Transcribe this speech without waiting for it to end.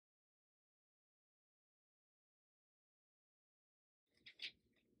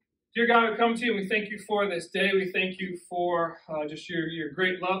Dear God, we come to you and we thank you for this day. We thank you for just your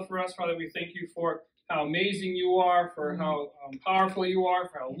great love for us, Father. We thank you for how amazing you are, for how powerful you are,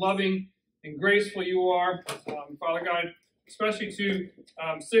 for how loving and graceful you are. Father God, especially to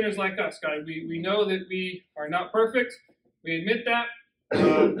sinners like us, God, we know that we are not perfect. We admit that.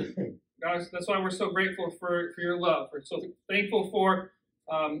 God, that's why we're so grateful for your love. We're so thankful for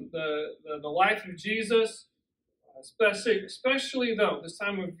the life of Jesus. Especially though this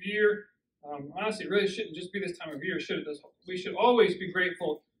time of year, honestly, it really shouldn't just be this time of year. We should always be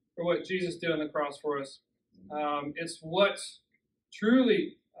grateful for what Jesus did on the cross for us. It's what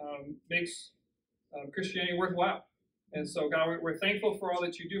truly makes Christianity worthwhile. And so, God, we're thankful for all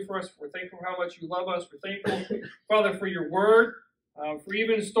that you do for us. We're thankful for how much you love us. We're thankful, Father, for your word, for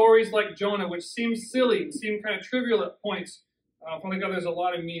even stories like Jonah, which seem silly and seem kind of trivial at points. Father God, there's a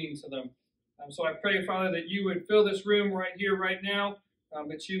lot of meaning to them. So I pray, Father, that you would fill this room right here, right now,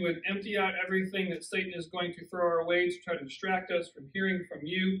 that you would empty out everything that Satan is going to throw our way to try to distract us from hearing from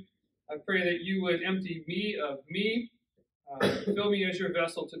you. I pray that you would empty me of me, fill me as your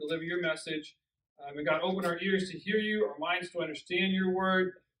vessel to deliver your message. And God, open our ears to hear you, our minds to understand your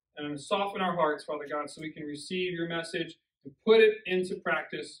word, and soften our hearts, Father God, so we can receive your message and put it into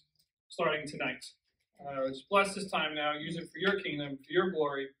practice starting tonight. Just bless this time now. Use it for your kingdom, for your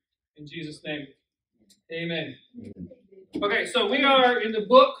glory. In Jesus' name, amen. Okay, so we are in the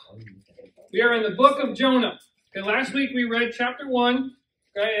book of Jonah. Okay, last week we read chapter 1.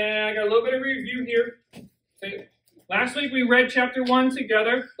 Okay, and I got a little bit of review here. Okay, last week we read chapter 1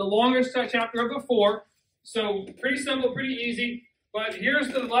 together, the longest chapter of the 4. So pretty simple, pretty easy. But here's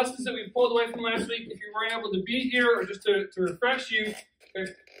the lessons that we pulled away from last week. If you weren't able to be here or just to refresh you,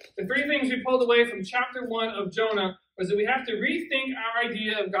 okay, the three things we pulled away from chapter 1 of Jonah was that we have to rethink our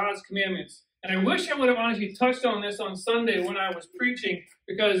idea of God's commandments. And I wish I would have honestly touched on this on Sunday when I was preaching,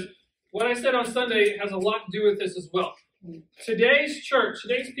 because what I said on Sunday has a lot to do with this as well. Today's church,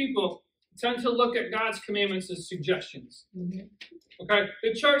 today's people tend to look at God's commandments as suggestions. Okay?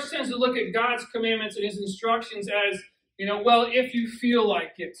 The church tends to look at God's commandments and his instructions as, well, if you feel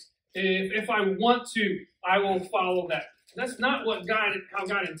like it, if I want to, I will follow that. That's not how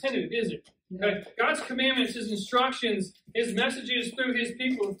God intended it, is it? Okay? God's commandments, his instructions, his messages through his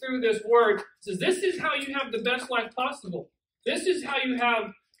people, through this word, says this is how you have the best life possible. This is how you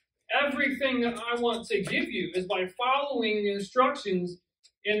have everything that I want to give you, is by following the instructions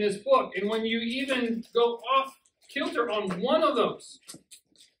in this book. And when you even go off kilter on one of those,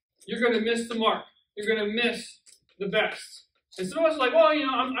 you're going to miss the mark. You're going to miss the best. And some of us are like, well,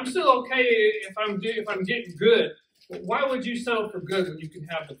 I'm still okay if I'm getting good. But why would you settle for good when you can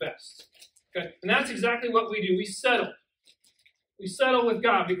have the best? Okay? And that's exactly what we do. We settle. We settle with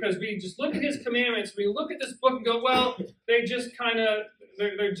God because we just look at his commandments. We look at this book and go, well, they're just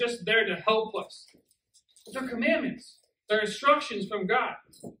there to help us. But they're commandments. They're instructions from God.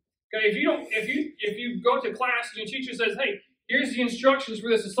 Okay? If you go to class and your teacher says, hey, here's the instructions for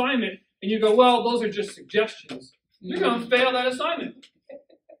this assignment, and you go, well, those are just suggestions, you're going to fail that assignment.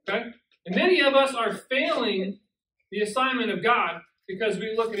 Okay? And many of us are failing the assignment of God because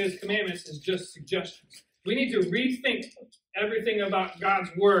we look at his commandments as just suggestions. We need to rethink everything about God's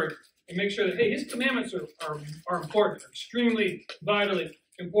word and make sure that, hey, his commandments are important, are extremely, vitally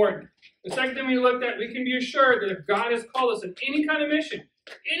important. The second thing we looked at, we can be assured that if God has called us in any kind of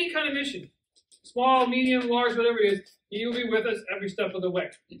mission, small, medium, large, whatever it is, he will be with us every step of the way.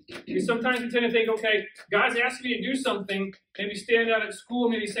 Sometimes we tend to think, okay, God's asking me to do something, maybe stand out at school,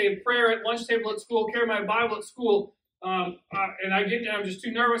 maybe say a prayer at lunch table at school, carry my Bible at school, and I get there, I'm just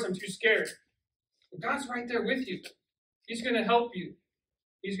too nervous, I'm too scared. But God's right there with you. He's going to help you.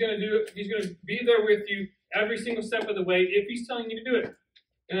 He's going to be there with you every single step of the way if he's telling you to do it.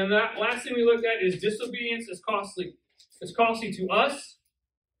 And then that last thing we looked at is disobedience is costly. It's costly to us.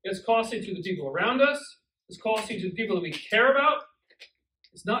 It's costly to the people around us. It's costly to the people that we care about.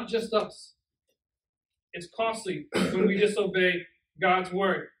 It's not just us. It's costly when we disobey God's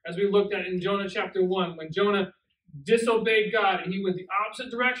word. As we looked at in Jonah chapter 1, when Jonah disobeyed God and he went the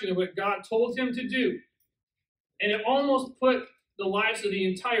opposite direction of what God told him to do. And it almost put the lives of the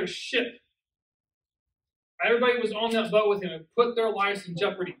entire ship. Everybody was on that boat with him and put their lives in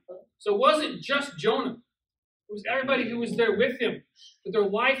jeopardy. So it wasn't just Jonah. It was everybody who was there with him. But their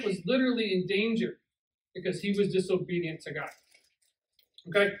life was literally in danger because he was disobedient to God.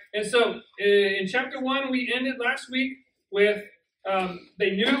 Okay? And so in chapter 1, we ended last week with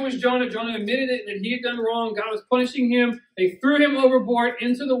they knew it was Jonah. Jonah admitted it, that he had done wrong. God was punishing him. They threw him overboard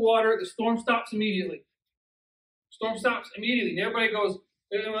into the water. The storm stops immediately. Storm stops immediately. And everybody goes,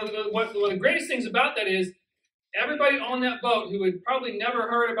 one of the greatest things about that is everybody on that boat who had probably never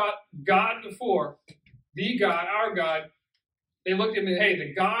heard about God before, the God, our God, they looked at me, hey,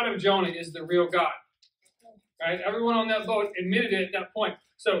 the God of Jonah is the real God. Right? Everyone on that boat admitted it at that point.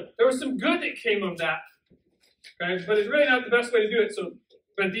 So there was some good that came of that. Okay? But it's really not the best way to do it. So,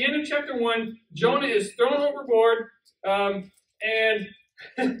 but at the end of chapter 1, Jonah is thrown overboard, and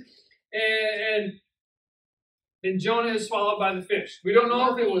then Jonah is swallowed by the fish. We don't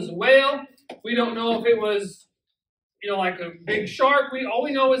know if it was a whale. We don't know if it was, like a big shark. All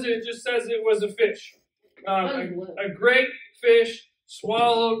we know is it just says it was a fish. A great fish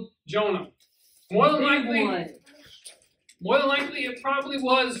swallowed Jonah. More than likely, it probably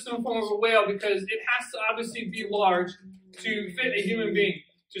was some form of a whale, because it has to obviously be large to fit a human being,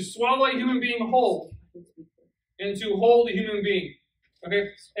 to swallow a human being whole, and to hold a human being. Okay,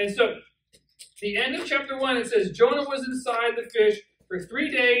 and so the end of chapter 1, it says Jonah was inside the fish for 3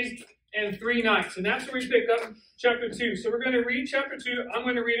 days and 3 nights, and that's where we pick up chapter 2. So we're going to read chapter 2. I'm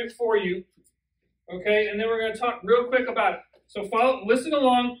going to read it for you. Okay, and then we're going to talk real quick about it. So listen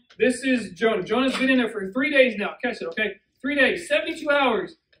along. This is Jonah. Jonah's been in there for 3 days now. Catch it, okay? 3 days, 72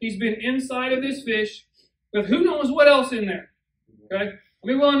 hours. He's been inside of this fish with who knows what else in there. Okay?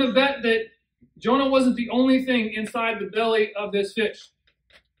 We're willing to bet that Jonah wasn't the only thing inside the belly of this fish.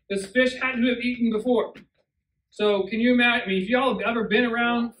 This fish had to have eaten before. So can you imagine? If y'all have ever been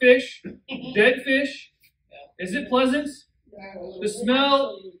around fish, dead fish, is it pleasant? The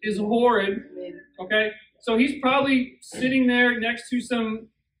smell is horrid. Okay? So he's probably sitting there next to some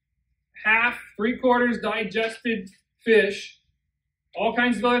half, 3/4 digested fish, all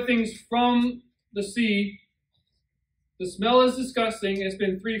kinds of other things from the sea. The smell is disgusting. It's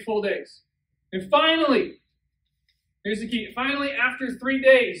been 3 full days. And finally, here's the key. Finally, after 3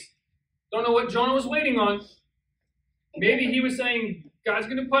 days, don't know what Jonah was waiting on. Maybe he was saying, God's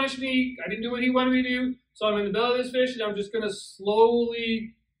going to punish me. I didn't do what he wanted me to do. So I'm in the belly of this fish, and I'm just going to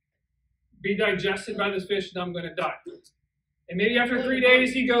slowly be digested by this fish, and I'm going to die. And maybe after 3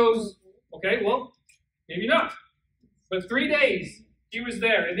 days, he goes, okay, well, maybe not. But 3 days, he was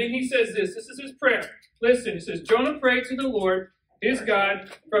there. And then he says this. This is his prayer. Listen, it says, Jonah prayed to the Lord, his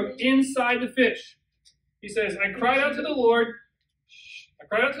God, from inside the fish. He says, I cried out to the Lord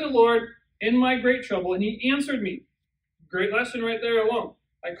in my great trouble, and he answered me. Great lesson right there alone.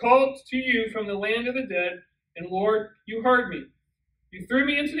 I called to you from the land of the dead, and Lord, you heard me. You threw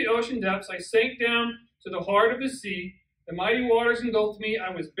me into the ocean depths. I sank down to the heart of the sea. The mighty waters engulfed me.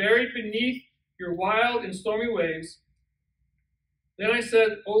 I was buried beneath your wild and stormy waves. Then I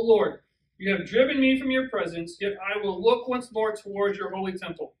said, O Lord, you have driven me from your presence, yet I will look once more towards your holy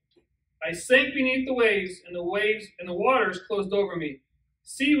temple. I sank beneath the waves, and the waters closed over me.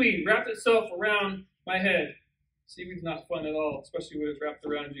 Seaweed wrapped itself around my head. Seaweed's not fun at all, especially when it's wrapped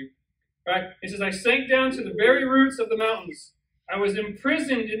around you. Right? It says, I sank down to the very roots of the mountains. I was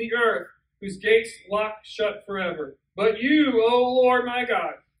imprisoned in the earth, whose gates locked shut forever. But you, O Lord my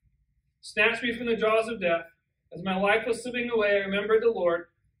God, snatched me from the jaws of death. As my life was slipping away, I remembered the Lord,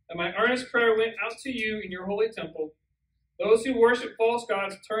 and my earnest prayer went out to you in your holy temple. Those who worship false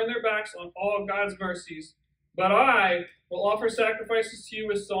gods turn their backs on all God's mercies. But I will offer sacrifices to you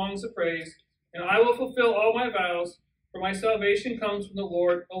with songs of praise, and I will fulfill all my vows, for my salvation comes from the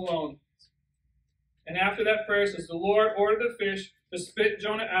Lord alone. And after that prayer, says, the Lord ordered the fish to spit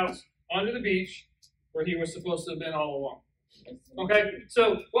Jonah out onto the beach where he was supposed to have been all along. Okay,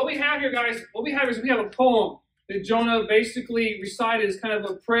 so what we have here, guys, we have a poem that Jonah basically recited as kind of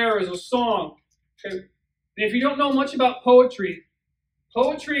a prayer, as a song. Okay? And if you don't know much about poetry,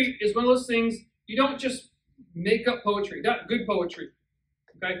 poetry is one of those things, you don't just make up poetry, not good poetry.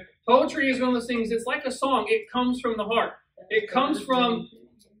 Okay? Poetry is one of those things, it's like a song. It comes from the heart. It comes from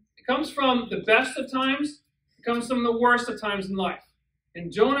the best of times. It comes from the worst of times in life.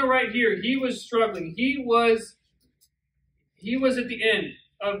 And Jonah right here, he was struggling. He was at the end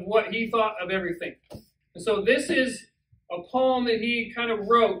of what he thought of everything. And so this is a poem that he kind of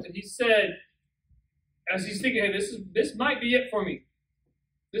wrote, that he said, as he's thinking, hey, this might be it for me.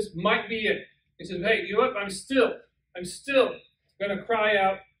 This might be it. He says, hey, you know what? I'm still going to cry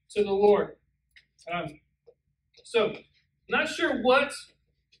out to the Lord. So, not sure what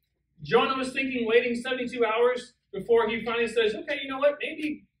Jonah was thinking, waiting 72 hours before he finally says, okay, you know what?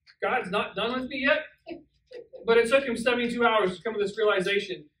 Maybe God's not done with me yet. But it took him 72 hours to come to this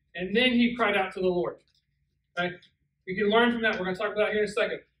realization. And then he cried out to the Lord. Right? We can learn from that. We're going to talk about that here in a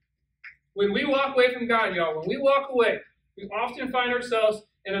second. When we walk away from God, y'all, when we walk away, we often find ourselves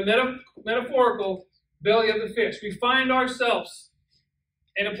in a metaphorical belly of the fish. We find ourselves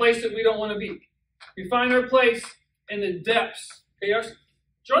in a place that we don't want to be. We find our place in the depths. Okay?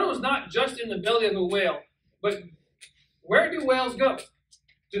 Jonah was not just in the belly of a whale. But where do whales go?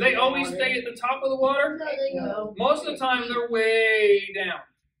 Do they always stay at the top of the water? No. Most of the time, they're way down.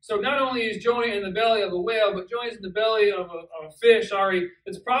 So not only is Jonah in the belly of a whale, but Jonah's in the belly of a fish,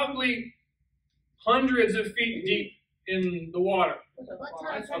 it's probably hundreds of feet deep in the water.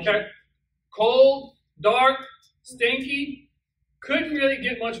 Okay? Cold, dark, stinky. Couldn't really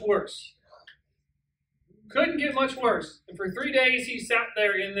get much worse. Couldn't get much worse. And for 3 days, he sat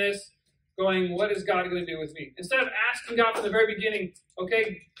there in this, going, what is God going to do with me? Instead of asking God from the very beginning,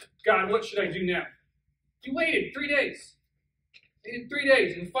 okay, God, what should I do now? He waited 3 days. He did 3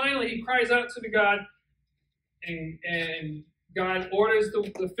 days. And finally, he cries out to the God, and God orders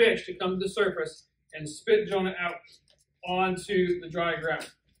the fish to come to the surface and spit Jonah out onto the dry ground.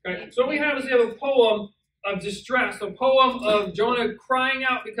 Okay? So what we have is we have a poem of distress, a poem of Jonah crying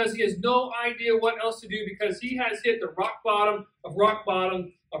out because he has no idea what else to do because he has hit the rock bottom of rock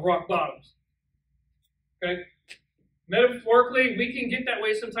bottom of rock bottoms. Okay? Metaphorically, we can get that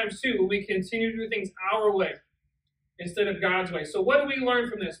way sometimes too when we continue to do things our way instead of God's way. So what do we learn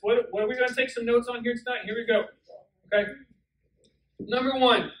from this? What are we going to take some notes on here tonight? Here we go. Okay? Number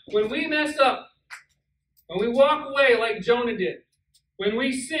one, when we mess up, when we walk away like Jonah did, when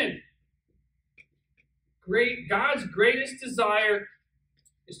we sin, God's greatest desire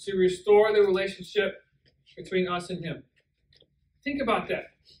is to restore the relationship between us and Him. Think about that.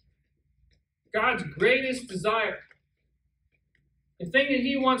 God's greatest desire, the thing that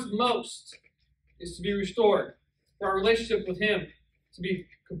He wants most, is to be restored. For our relationship with Him to be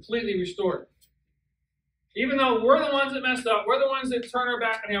completely restored. Even though we're the ones that messed up, we're the ones that turn our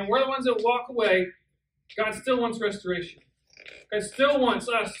back on Him, we're the ones that walk away, God still wants restoration. God still wants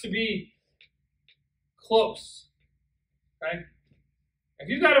us to be close. Okay? If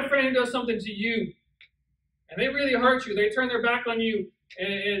you've got a friend who does something to you, and they really hurt you, they turn their back on you,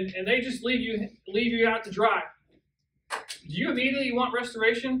 and they just leave you out to dry, do you immediately want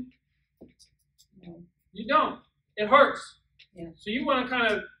restoration? No. You don't. It hurts. Yeah. So you want to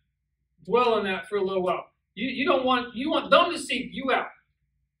kind of dwell on that for a little while. You want them to seek you out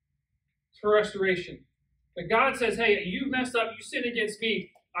for restoration. But God says, hey, you messed up, you sinned against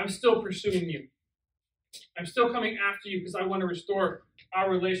me, I'm still pursuing you. I'm still coming after you because I want to restore our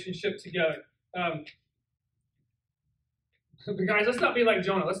relationship together. But guys, let's not be like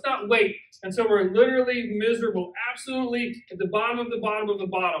Jonah. Let's not wait until we're literally miserable, absolutely at the bottom of the bottom of the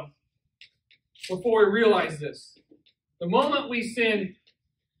bottom before we realize this. The moment we sin,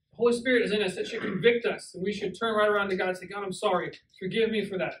 the Holy Spirit is in us. That should convict us. And we should turn right around to God and say, God, I'm sorry. Forgive me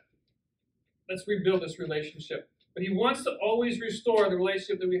for that. Let's rebuild this relationship. But He wants to always restore the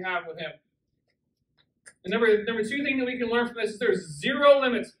relationship that we have with Him. And number two thing that we can learn from this is there's zero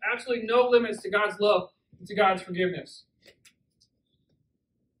limits, absolutely no limits to God's love and to God's forgiveness.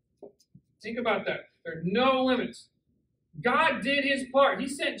 Think about that. There are no limits. God did His part. He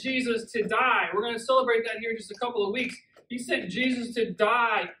sent Jesus to die. We're going to celebrate that here in just a couple of weeks. He sent Jesus to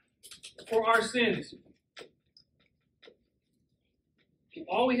die for our sins.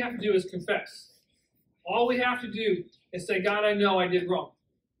 All we have to do is confess. All we have to do is say, God, I know I did wrong.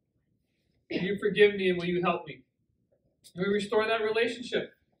 Will you forgive me and will you help me? And we restore that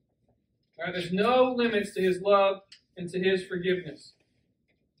relationship. All right, there's no limits to His love and to His forgiveness.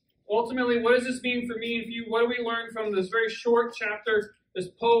 Ultimately, what does this mean for me and for you? What do we learn from this very short chapter, this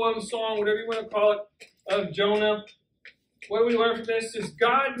poem, song, whatever you want to call it, of Jonah? What do we learn from this? Is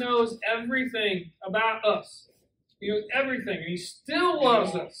God knows everything about us. He knows everything. And He still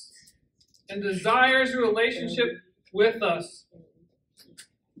loves us and desires a relationship with us.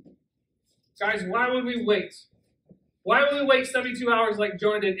 Guys, why would we wait? Why would we wait 72 hours like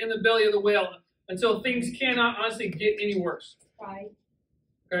Jonah did in the belly of the whale until things cannot honestly get any worse? Pride.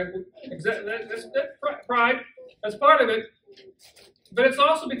 Okay, that's pride. That's part of it. But it's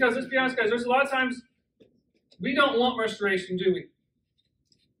also because, let's be honest, guys, there's a lot of times we don't want restoration, do we?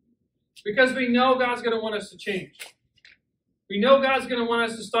 Because we know God's going to want us to change. We know God's going to want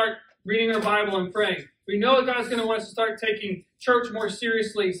us to start reading our Bible and praying. We know God's going to want us to start taking church more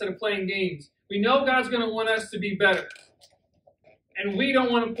seriously instead of playing games. We know God's going to want us to be better. And we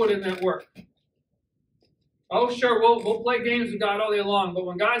don't want to put in that work. Oh, sure, we'll play games with God all day long, but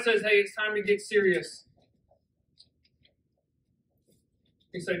when God says, hey, it's time to get serious,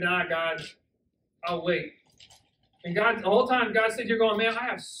 you say, nah, God, I'll wait. And God, the whole time, God said, you're going, man, I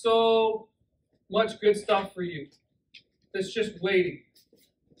have so much good stuff for you that's just waiting.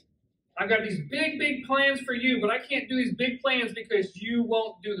 I've got these big, big plans for you, but I can't do these big plans because you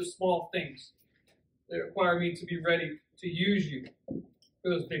won't do the small things that require me to be ready to use you for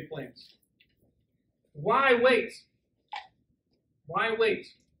those big plans. Why wait? Why wait?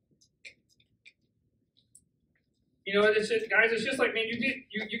 guys, it's just like, man,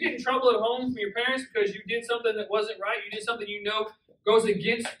 you get in trouble at home from your parents because you did something that wasn't right. You did something goes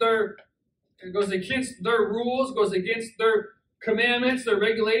against their rules, goes against their commandments, their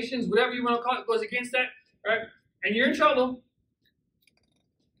regulations, whatever you want to call it, goes against that, right? And you're in trouble.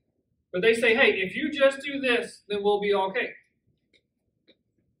 But they say, hey, if you just do this, then we'll be okay.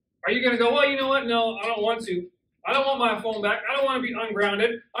 Are you going to go, well, you know what? No, I don't want to. I don't want my phone back. I don't want to be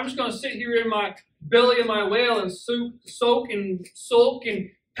ungrounded. I'm just going to sit here in my belly of my whale and soak and sulk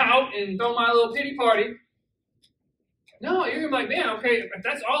and pout and throw my little pity party. No, you're going to be like, man, okay, if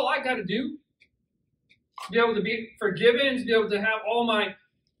that's all I got to do, to be able to be forgiven, to be able to have all my,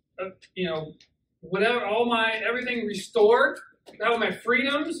 everything restored, to have all my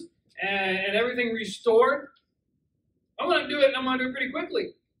freedoms and everything restored, I'm going to do it, and I'm going to do it pretty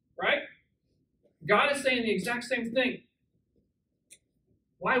quickly, right? God is saying the exact same thing.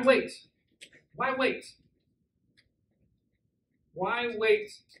 Why wait? Why wait? Why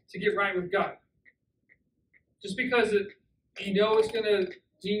wait to get right with God? Just because it's going to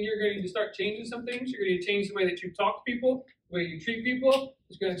mean you're going to start changing some things. You're going to change the way that you talk to people, the way you treat people.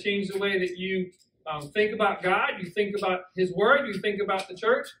 It's going to change the way that you think about God. You think about His Word. You think about the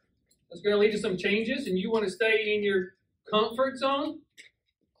church. It's going to lead to some changes, and you want to stay in your comfort zone.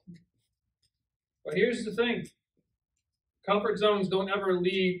 But here's the thing. Comfort zones don't ever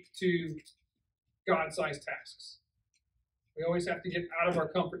lead to God-sized tasks. We always have to get out of our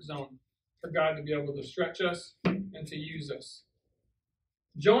comfort zone for God to be able to stretch us and to use us.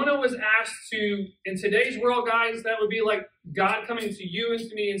 Jonah was asked to, in today's world, guys, that would be like God coming to you and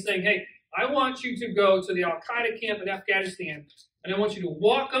to me and saying, hey, I want you to go to the Al-Qaeda camp in Afghanistan, and I want you to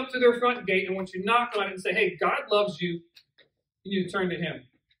walk up to their front gate, and I want you to knock on it and say, hey, God loves you. You need to turn to Him.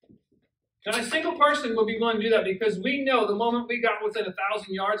 Now, a single person would be willing to do that because we know the moment we got within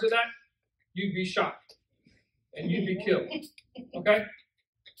 1,000 yards of that, you'd be shot and you'd be killed. Okay?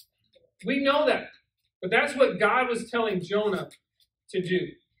 We know that. But that's what God was telling Jonah to do.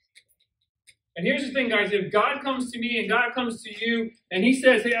 And here's the thing, guys. If God comes to me and God comes to you and He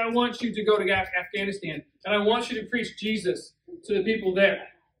says, hey, I want you to go to Afghanistan and I want you to preach Jesus to the people there,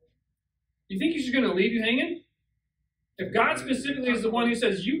 you think He's just going to leave you hanging? If God specifically is the one who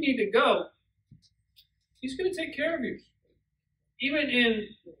says you need to go, He's going to take care of you. Even in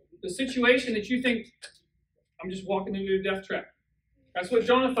the situation that you think, I'm just walking into a death trap. That's what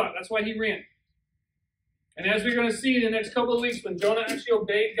Jonah thought. That's why he ran. And as we're going to see in the next couple of weeks, when Jonah actually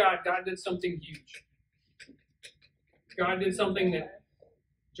obeyed God, God did something huge. God did something that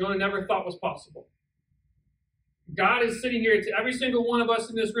Jonah never thought was possible. God is sitting here to every single one of us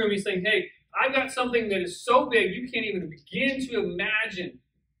in this room. He's saying, hey, I've got something that is so big you can't even begin to imagine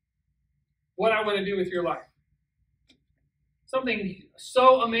what I want to do with your life. Something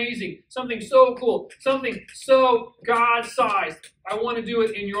so amazing, something so cool, something so God-sized. I want to do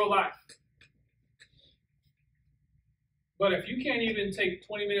it in your life. But if you can't even take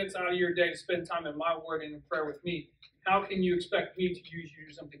 20 minutes out of your day to spend time in my word and in prayer with me, how can you expect me to use you to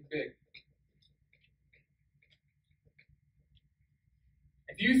do something big?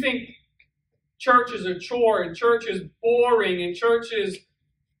 If you think church is a chore and church is boring and church is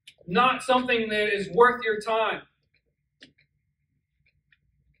not something that is worth your time,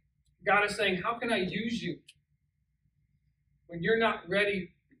 God is saying, how can I use you when you're not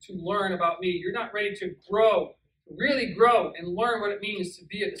ready to learn about me? You're not ready to grow, really grow and learn what it means to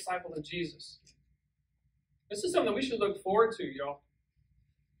be a disciple of Jesus. This is something we should look forward to, y'all.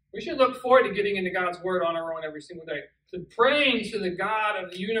 We should look forward to getting into God's Word on our own every single day, to praying to the God of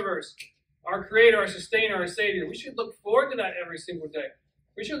the universe, our Creator, our Sustainer, our Savior. We should look forward to that every single day.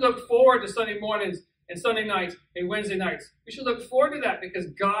 We should look forward to Sunday mornings and Sunday nights and Wednesday nights. We should look forward to that because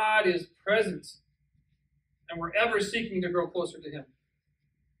God is present and we're ever seeking to grow closer to Him.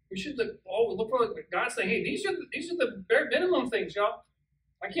 We should look forward to God saying, hey, these are the bare minimum things, y'all.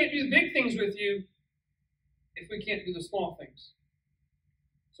 I can't do the big things with you if we can't do the small things.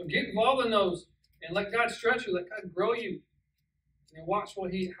 So get involved in those and let God stretch you, let God grow you. And watch how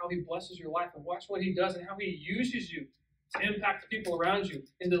He blesses your life and watch what He does and how He uses you to impact the people around you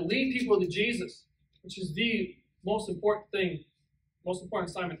and to lead people to Jesus, which is the most important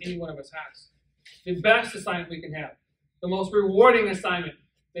assignment any one of us has. The best assignment we can have. The most rewarding assignment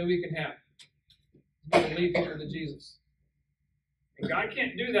that we can have. Is to lead people to Jesus. And God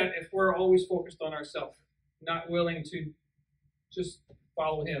can't do that if we're always focused on ourselves, not willing to just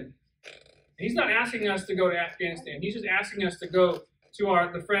follow Him. And He's not asking us to go to Afghanistan. He's just asking us to go to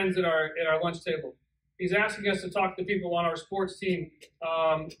the friends at our lunch table. He's asking us to talk to people on our sports team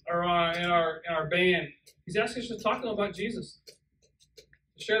or in our band. He's asking us to talk to them about Jesus.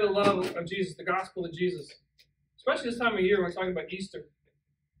 To share the love of Jesus, the gospel of Jesus. especially this time of year when we're talking about Easter.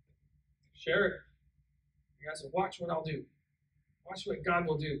 Share it. You guys say, watch what I'll do. Watch what God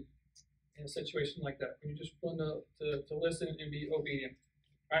will do in a situation like that. When you're just willing to listen and be obedient.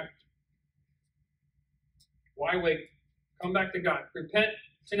 Right? Why wait? Come back to God. Repent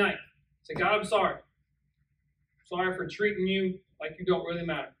tonight. Say, God, I'm sorry. Sorry for treating you like you don't really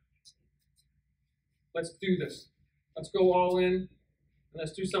matter. Let's do this. Let's go all in and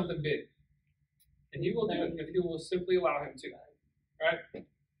let's do something big. And He will do it if you will simply allow Him to. All right?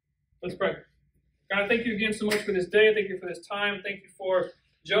 Let's pray. God, thank you again so much for this day. Thank you for this time. Thank you for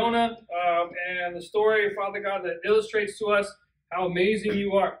Jonah and the story, Father God, that illustrates to us how amazing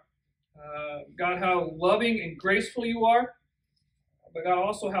you are. God, how loving and graceful you are. But God,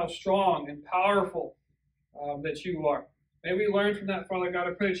 also how strong and powerful that you are. May we learn from that, Father God.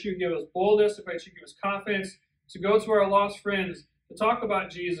 I pray that you give us boldness. I pray that you give us confidence to go to our lost friends, to talk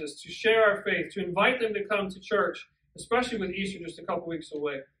about Jesus, to share our faith, to invite them to come to church, especially with Easter just a couple weeks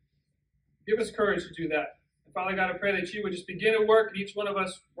away. Give us courage to do that. And Father God, I pray that you would just begin to work in each one of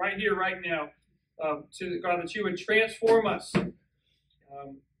us right here, right now. God, that you would transform us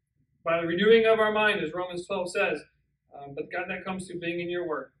by the renewing of our mind, as Romans 12 says. But God, that comes through being in your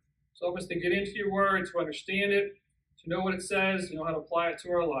word. So help us to get into your word, to understand it, to know what it says, to know how to apply it to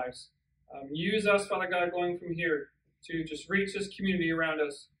our lives. Use us, Father God, going from here to just reach this community around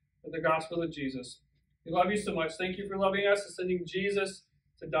us with the gospel of Jesus. We love you so much. Thank you for loving us and sending Jesus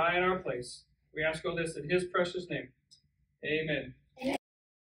to die in our place. We ask all this in His precious name. Amen.